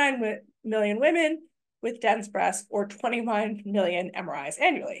 29 million women with dense breasts, or 21 million MRIs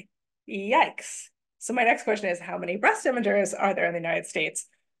annually. Yikes. So my next question is, how many breast imagers are there in the United States?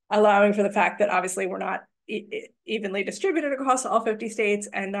 Allowing for the fact that obviously we're not evenly distributed across all 50 states,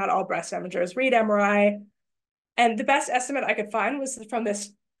 and not all breast imagers read MRI. And the best estimate I could find was from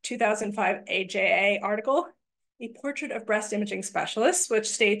this 2005 AJA article, A Portrait of Breast Imaging Specialists, which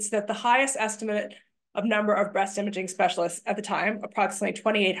states that the highest estimate of number of breast imaging specialists at the time, approximately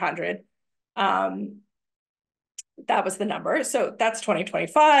 2,800, that was the number. So that's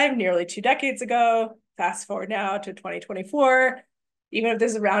 2025, nearly 2 decades ago. Fast forward now to 2024. Even if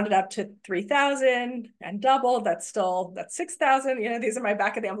this is rounded up to 3,000 and doubled, that's 6,000. You know, these are my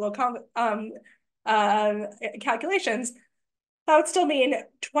back of the envelope calculations. That would still mean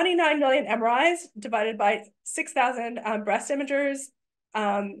 29 million MRIs divided by 6,000 breast imagers.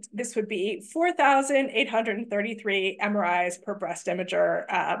 This would be 4,833 MRIs per breast imager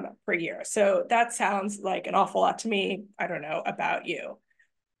per year. So that sounds like an awful lot to me. I don't know about you.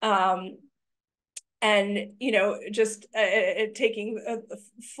 And, just taking a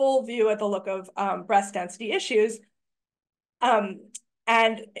full view at the look of breast density issues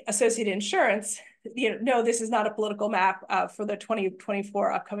and associated insurance, no, this is not a political map for the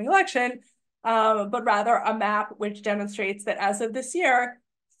 2024 upcoming election, but rather a map which demonstrates that as of this year,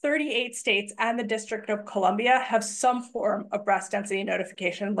 38 states and the District of Columbia have some form of breast density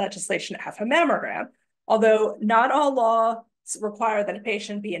notification legislation to have a mammogram. Although not all laws require that a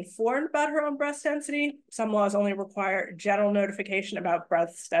patient be informed about her own breast density, some laws only require general notification about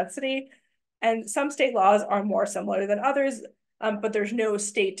breast density, and some state laws are more similar than others, but there's no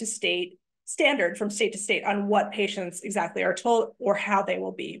state-to-state standard from state to state on what patients exactly are told or how they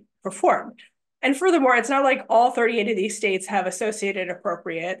will be performed. And furthermore, it's not like all 38 of these states have associated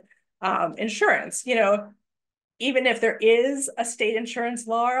appropriate insurance. Even if there is a state insurance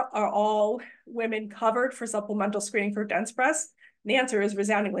law, are all women covered for supplemental screening for dense breasts? And the answer is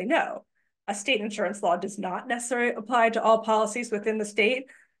resoundingly no. A state insurance law does not necessarily apply to all policies within the state.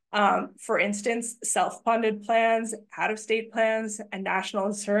 For instance, self-funded plans, out-of-state plans, and national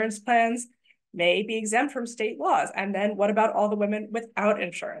insurance plans may be exempt from state laws. And then what about all the women without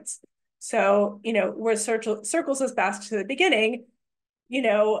insurance? So, where circles us back to the beginning,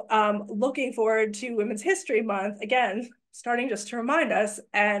 looking forward to Women's History Month, again, starting just to remind us,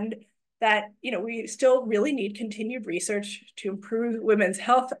 and that, we still really need continued research to improve women's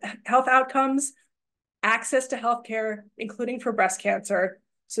health outcomes, access to healthcare, including for breast cancer,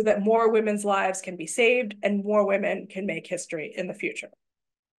 so that more women's lives can be saved and more women can make history in the future.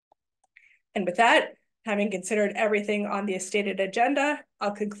 And with that, having considered everything on the stated agenda,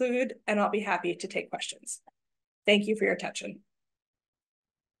 I'll conclude, and I'll be happy to take questions. Thank you for your attention.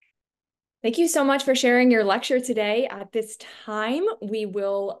 Thank you so much for sharing your lecture today. At this time, we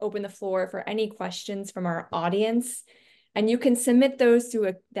will open the floor for any questions from our audience, and you can submit those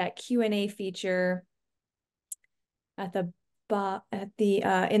through that Q&A feature at the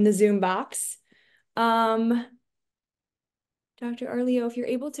in the Zoom box. Dr. Arleo, if you're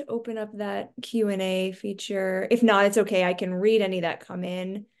able to open up that Q&A feature, if not, it's okay. I can read any that come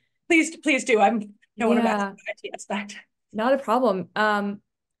in. Please do. I don't want to mess with the IT aspect. Not a problem.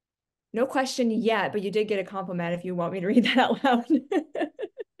 No question yet, but you did get a compliment if you want me to read that out loud.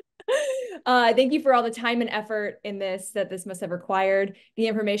 Thank you for all the time and effort in this must have required. The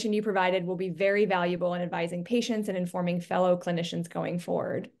information you provided will be very valuable in advising patients and informing fellow clinicians going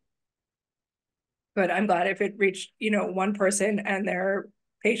forward. But I'm glad if it reached, one person and their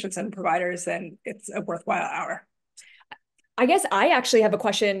patients and providers, then it's a worthwhile hour. I guess I actually have a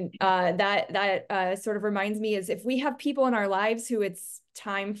question that sort of reminds me is if we have people in our lives who it's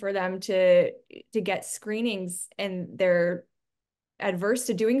time for them to get screenings and they're adverse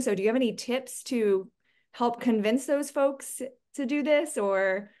to doing so, do you have any tips to help convince those folks to do this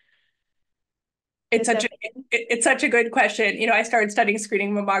or It's get them such a in? it's such a good question. You know, I started studying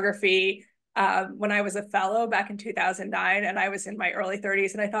screening mammography when I was a fellow back in 2009, and I was in my early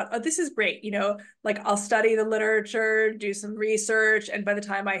 30s, and I thought, oh, this is great. You know, like I'll study the literature, do some research, and by the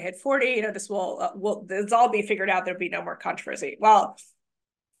time I hit 40, you know, this all be figured out. There'll be no more controversy. Well,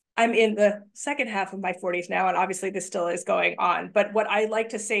 I'm in the second half of my 40s now, and obviously this still is going on. But what I like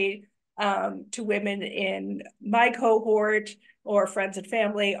to say to women in my cohort or friends and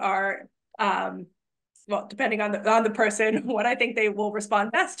family are, well, depending on the person, what I think they will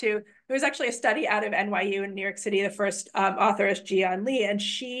respond best to. There was actually a study out of NYU in New York City. The first author is Jian Li, and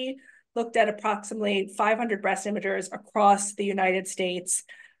she looked at approximately 500 breast imagers across the United States,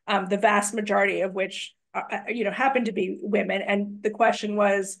 the vast majority of which you know, happened to be women. And the question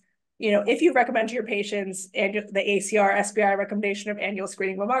was, you know, if you recommend to your patients and the ACR SBI recommendation of annual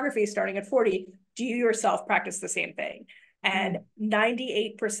screening mammography starting at 40, do you yourself practice the same thing? And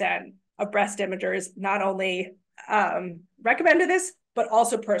 98% of breast imagers not only recommended this, but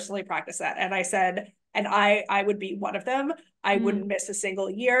also personally practice that. And I said, and I would be one of them. I wouldn't miss a single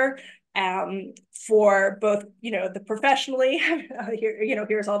year for both, you know, the professionally, here, you know,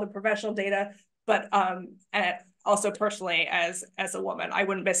 here's all the professional data, but and also personally as a woman, I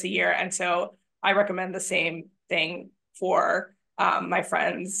wouldn't miss a year. And so I recommend the same thing for my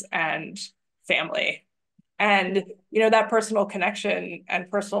friends and family. And, you know, that personal connection and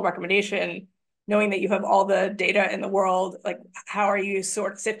personal recommendation, knowing that you have all the data in the world, like how are you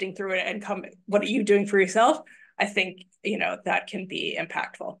sort of sifting through it and what are you doing for yourself? I think, you know, that can be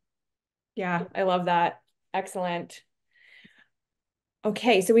impactful. Yeah, I love that. Excellent.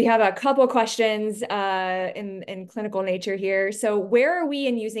 Okay, so we have a couple questions in clinical nature here. So where are we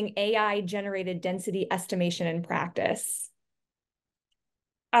in using AI generated density estimation in practice?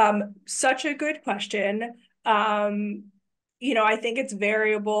 Such a good question. You know, I think it's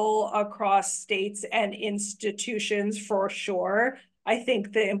variable across states and institutions for sure. I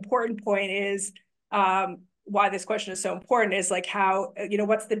think the important point is why this question is so important is like how, you know,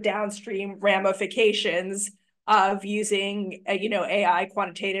 what's the downstream ramifications of using, you know, AI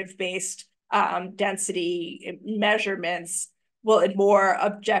quantitative based density measurements? Will it more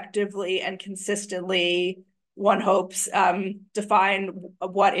objectively and consistently, one hopes, define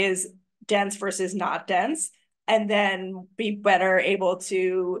what is dense versus not dense, and then be better able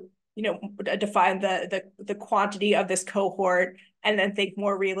to, you know, define the quantity of this cohort, and then think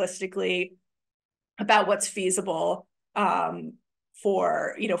more realistically about what's feasible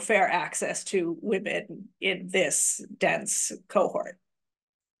for, you know, fair access to women in this dense cohort.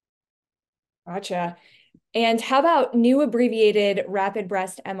 Gotcha. And how about new abbreviated rapid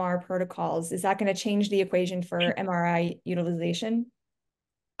breast MR protocols? Is that going to change the equation for MRI utilization?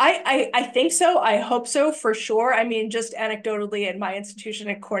 I think so. I hope so for sure. I mean, just anecdotally at my institution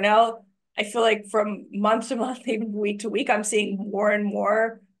at Cornell, I feel like from month to month, even week to week, I'm seeing more and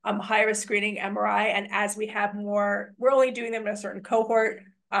more high risk screening MRI. And as we have more, we're only doing them in a certain cohort,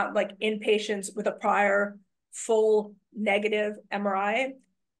 like in patients with a prior full negative MRI.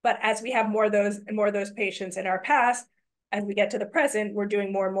 But as we have more of those and more of those patients in our past, as we get to the present, we're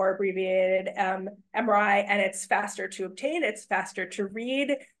doing more and more abbreviated MRI, and it's faster to obtain, it's faster to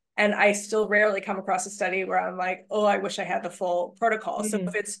read. And I still rarely come across a study where I'm like, oh, I wish I had the full protocol. So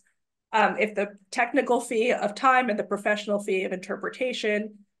if it's if the technical fee of time and the professional fee of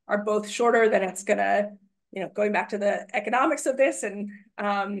interpretation are both shorter, then it's gonna, you know, going back to the economics of this. And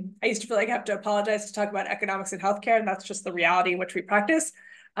I used to feel like I have to apologize to talk about economics in healthcare, and that's just the reality in which we practice.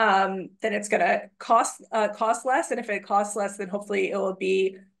 Then it's gonna cost less, and if it costs less, then hopefully it will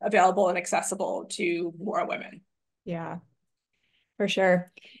be available and accessible to more women. Yeah, for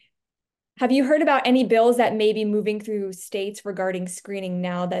sure. Have you heard about any bills that may be moving through states regarding screening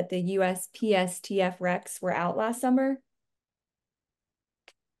now that the USPSTF recs were out last summer?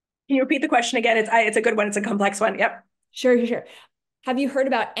 Can you repeat the question again? It's a good one. It's a complex one. Yep. Sure. Have you heard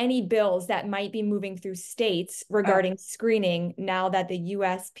about any bills that might be moving through states regarding screening now that the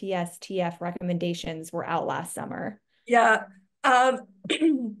USPSTF recommendations were out last summer? Yeah. I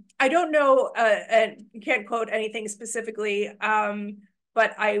don't know, and can't quote anything specifically,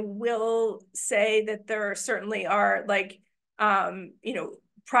 but I will say that there certainly are like, you know,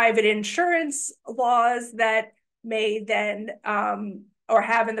 private insurance laws that may then, or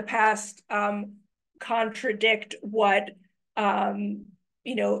have in the past, contradict what,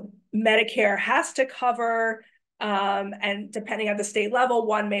 you know, Medicare has to cover. And depending on the state level,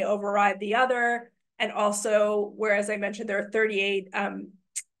 one may override the other. And also, whereas I mentioned there are 38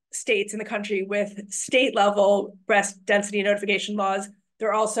 states in the country with state level breast density notification laws,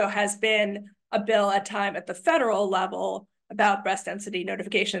 there also has been a bill at time at the federal level about breast density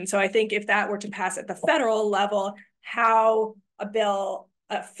notification. So I think if that were to pass at the federal level, how a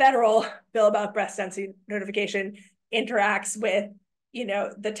federal bill about breast density notification interacts with,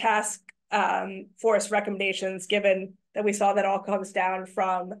 the task force recommendations, given that we saw that all comes down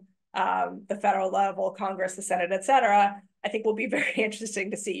from the federal level, Congress, the Senate, et cetera, I think will be very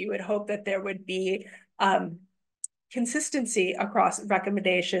interesting to see. You would hope that there would be consistency across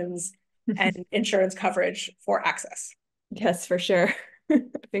recommendations and insurance coverage for access. Yes, for sure.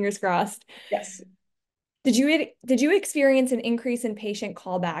 Fingers crossed. Yes. Did you experience an increase in patient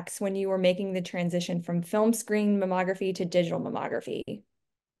callbacks when you were making the transition from film screen mammography to digital mammography?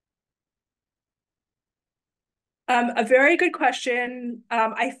 A very good question.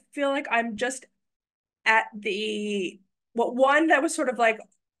 I feel like I'm just at one that was sort of like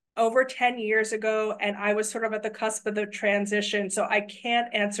over 10 years ago, and I was sort of at the cusp of the transition. So I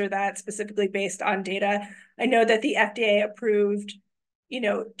can't answer that specifically based on data. I know that the FDA approved,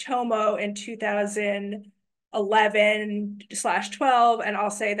 Tomo in 2011/12, and I'll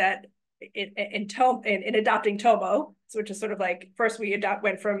say that in adopting Tomo, which is sort of like first we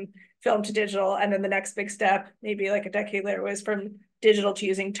went from film to digital, and then the next big step, maybe like a decade later, was from digital to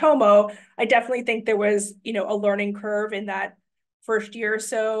using Tomo. I definitely think there was, a learning curve in that first year or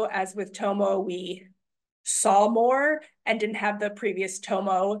so. As with Tomo, we saw more and didn't have the previous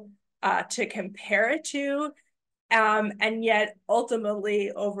Tomo to compare it to. And yet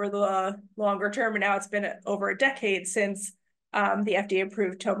ultimately over the longer term, and now it's been over a decade since the FDA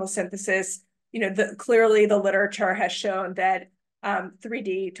approved tomosynthesis, clearly the literature has shown that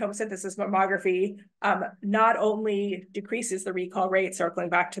 3D tomosynthesis mammography not only decreases the recall rate, circling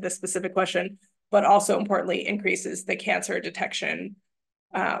back to the specific question, but also importantly increases the cancer detection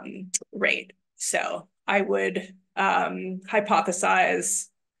rate. So I would hypothesize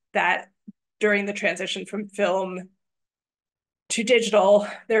that during the transition from film to digital,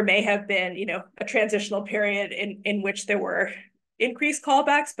 there may have been, a transitional period in which there were increased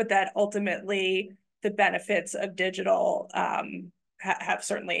callbacks, but that ultimately the benefits of digital have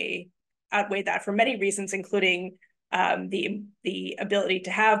certainly outweighed that for many reasons, including the ability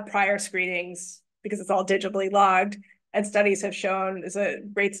to have prior screenings because it's all digitally logged. And studies have shown, there's a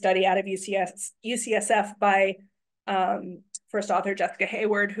great study out of UCSF by first author Jessica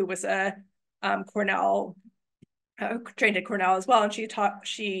Hayward, who was a Cornell, trained at Cornell as well. And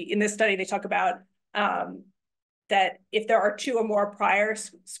in this study, they talk about that if there are 2 or more prior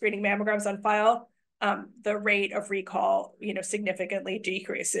screening mammograms on file, the rate of recall, significantly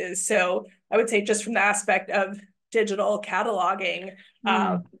decreases. So I would say just from the aspect of digital cataloging,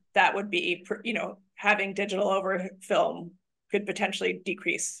 that would be, having digital over film could potentially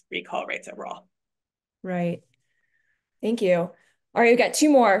decrease recall rates overall. Right. Thank you. All right, we've got 2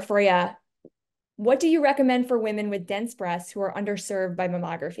 more for you. What do you recommend for women with dense breasts who are underserved by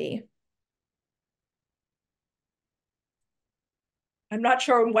mammography? I'm not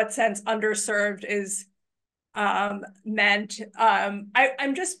sure in what sense underserved is meant.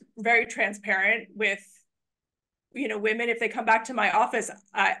 I'm just very transparent with, women. If they come back to my office,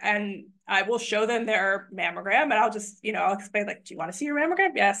 and I will show them their mammogram, and I'll just, I'll explain, like, do you want to see your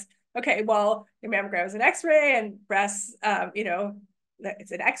mammogram? Yes. Okay, well, your mammogram is an x-ray, and breasts,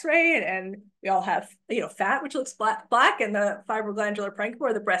 it's an x-ray, and we all have, fat, which looks black, and the fibroglandular parenchyma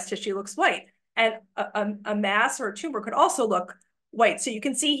or the breast tissue looks white. And a mass or a tumor could also look white. So you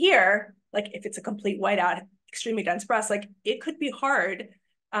can see here, like, if it's a complete whiteout, extremely dense breast, like, it could be hard.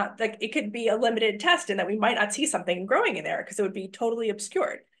 Like, it could be a limited test and that we might not see something growing in there because it would be totally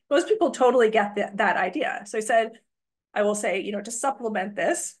obscured. Most people totally get that idea. So I said, I will say, to supplement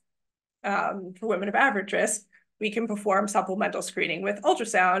this, for women of average risk, we can perform supplemental screening with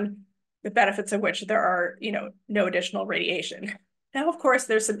ultrasound, the benefits of which there are, no additional radiation. Now, of course,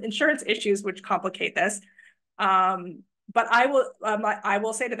 there's some insurance issues which complicate this. But I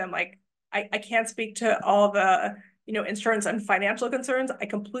will say to them, like, I can't speak to all the, insurance and financial concerns. I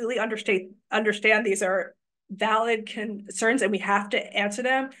completely understand these are valid concerns and we have to answer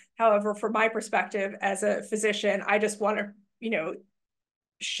them. However, from my perspective as a physician, I just want to,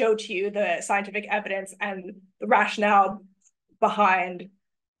 show to you the scientific evidence and the rationale behind,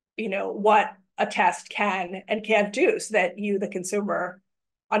 what a test can and can't do, so that you, the consumer,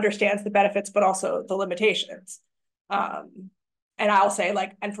 understands the benefits, but also the limitations. And I'll say,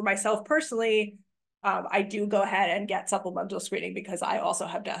 like, and for myself personally, I do go ahead and get supplemental screening because I also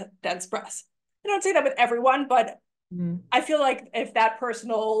have dense breasts. I don't say that with everyone, but Mm. I feel like if that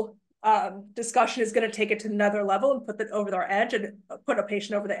personal discussion is going to take it to another level and put that over their edge and put a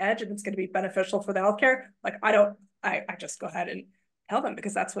patient over the edge, and it's going to be beneficial for the healthcare, like I just go ahead and tell them,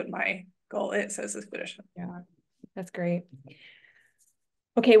 because that's what my goal is as a physician. Yeah, that's great.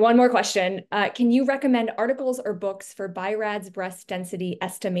 Okay, one more question. Can you recommend articles or books for BI-RADS breast density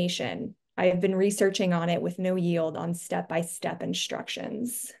estimation? I have been researching on it with no yield on step-by-step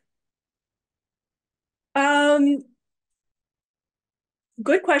instructions. Um,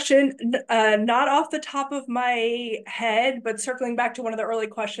 Good question. Not off the top of my head, but circling back to one of the early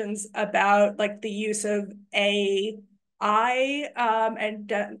questions about like the use of AI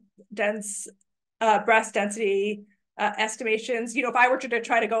and dense breast density estimations. If I were to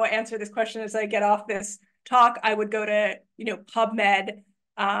try to go answer this question as I get off this talk, I would go to PubMed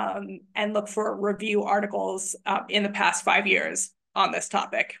and look for review articles in the past 5 years on this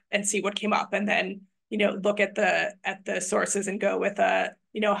topic and see what came up, and then look at the sources and go with a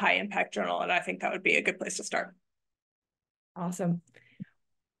high impact journal. And I think that would be a good place to start. Awesome.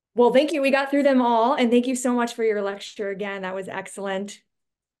 Well, thank you. We got through them all. And thank you so much for your lecture again. That was excellent.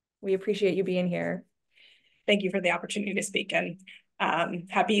 We appreciate you being here. Thank you for the opportunity to speak, and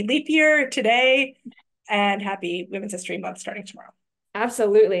happy leap year today, and happy Women's History Month starting tomorrow.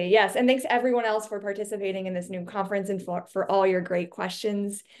 Absolutely. Yes. And thanks everyone else for participating in this new conference and for all your great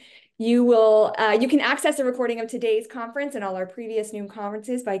questions. You can access a recording of today's conference and all our previous Noon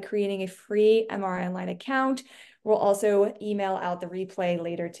conferences by creating a free MRI Online account. We'll also email out the replay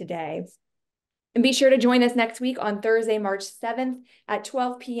later today. And be sure to join us next week on Thursday, March 7th at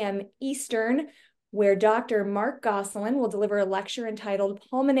 12 p.m. Eastern, where Dr. Mark Gosselin will deliver a lecture entitled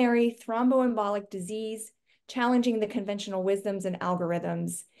Pulmonary Thromboembolic Disease, Challenging the Conventional Wisdoms and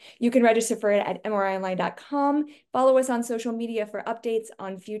Algorithms. You can register for it at mrionline.com. Follow us on social media for updates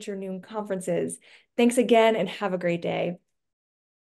on future Noon conferences. Thanks again and have a great day.